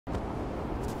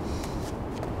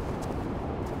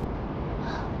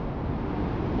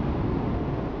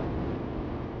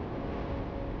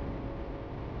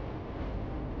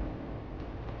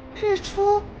日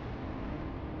出。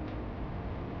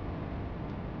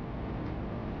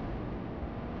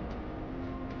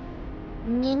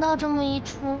你闹这么一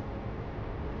出，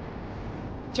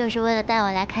就是为了带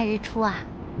我来看日出啊？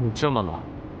你这么懒，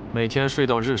每天睡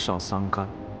到日上三竿，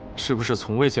是不是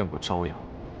从未见过朝阳？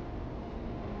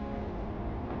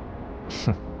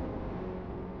哼，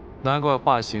难怪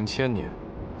化形千年，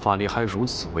法力还如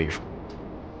此微弱。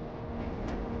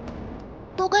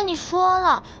都跟你说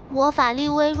了，我法力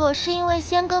微弱是因为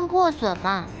仙根破损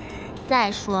嘛。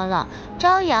再说了，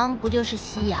朝阳不就是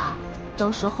夕阳，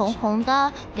都是红红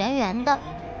的、圆圆的。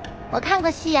我看过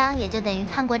夕阳，也就等于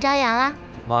看过朝阳啦。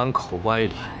满口歪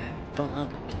理，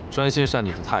专心晒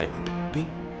你的太阳。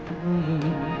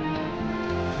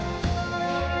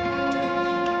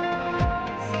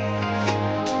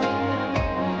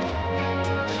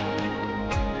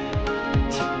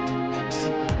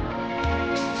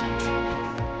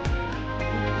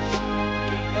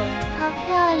好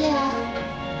漂亮。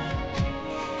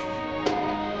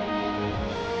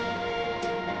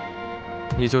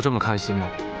你就这么开心吗？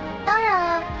当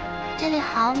然了，这里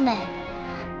好美，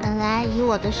本来以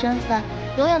我的身份，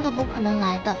永远都不可能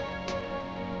来的。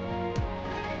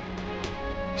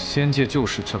仙界就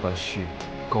是这般虚，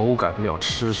狗改不了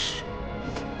吃屎，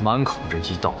满口仁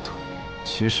义道德，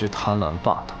其实贪婪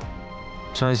霸道，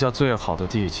占下最好的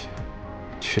地界，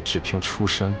却只凭出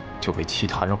身就被其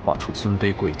他人划出尊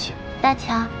卑贵贱。大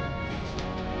强，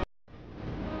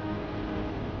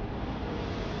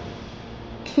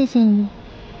谢谢你。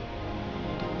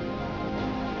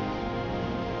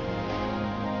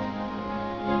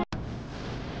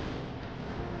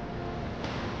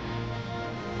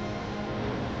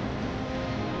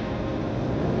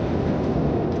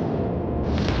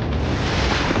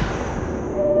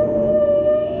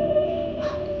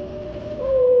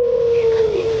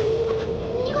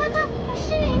你快看，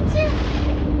是云剑！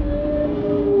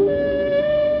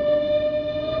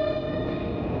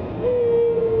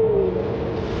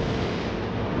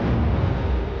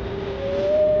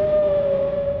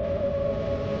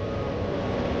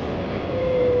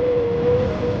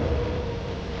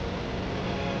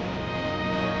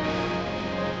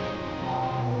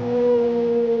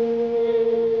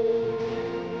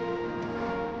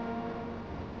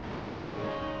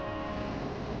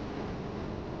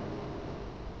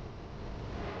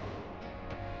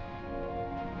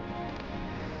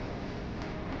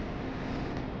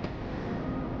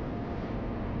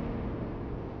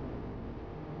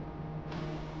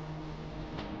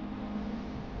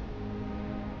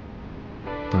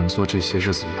本座这些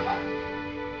日子以来，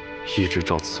一直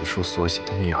照此书所写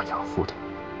的那样养护他，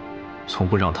从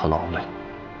不让他劳累，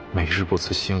每日不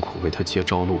辞辛苦为他接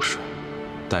朝露水，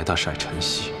带他晒晨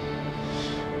曦。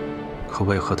可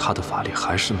为何他的法力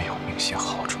还是没有明显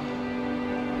好转？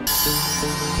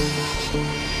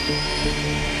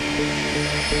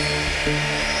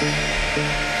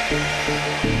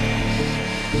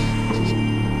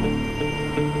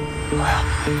哎呀！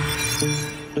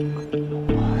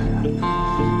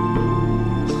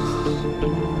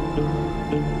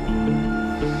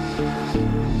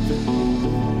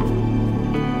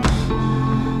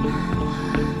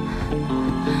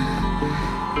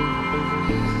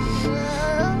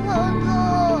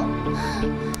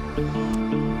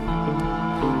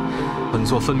本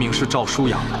座分明是照书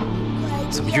养的，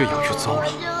怎么越养越糟了？我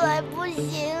就快不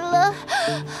行了。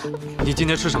你今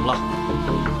天吃什么了？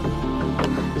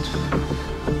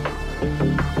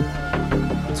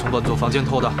从本座房间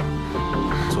偷的，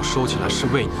本座收起来是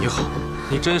为你好。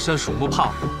你真身属木怕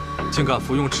火，竟敢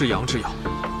服用至阳之药，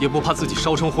也不怕自己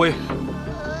烧成灰？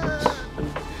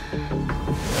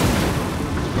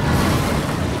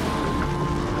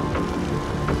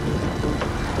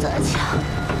泽强，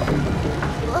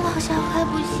我好像快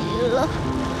不行了，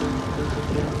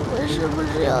我是不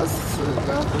是要死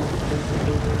了？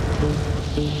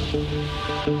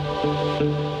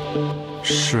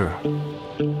是。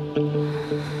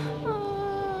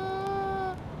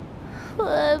我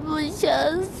还不想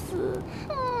死。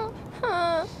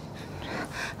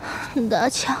大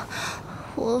强，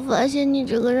我发现你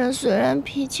这个人虽然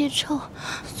脾气臭、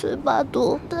嘴巴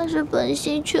毒，但是本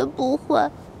性却不坏。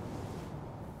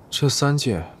这三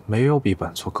界没有比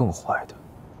本座更坏的，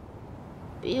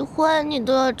比坏你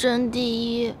都要争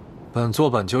第一。本座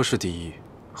本就是第一，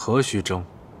何须争？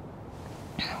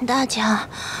大强，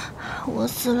我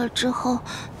死了之后，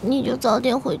你就早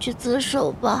点回去自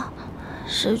首吧。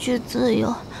失去自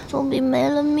由总比没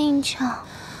了命强。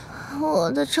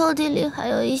我的抽屉里还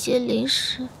有一些零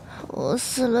食，我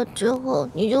死了之后，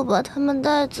你就把它们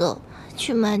带走，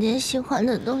去买点喜欢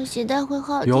的东西带回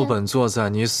好店。有本座在，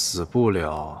你死不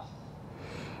了。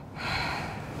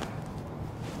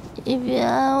你别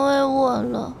安慰我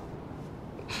了。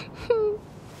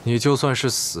你就算是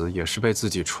死，也是被自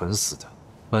己蠢死的。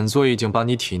本座已经把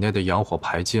你体内的阳火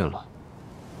排尽了。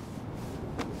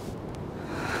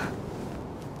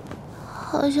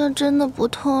好像真的不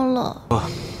痛了。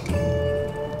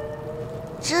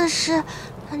这是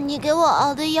你给我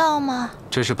熬的药吗？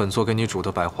这是本座给你煮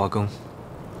的百花羹。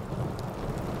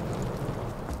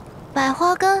百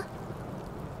花羹？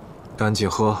赶紧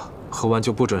喝，喝完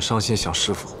就不准伤心想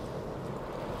师傅。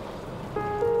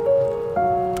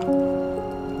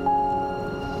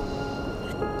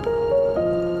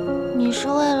你是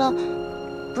为了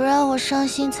不让我伤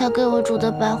心才给我煮的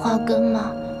百花羹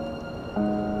吗？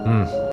嗯。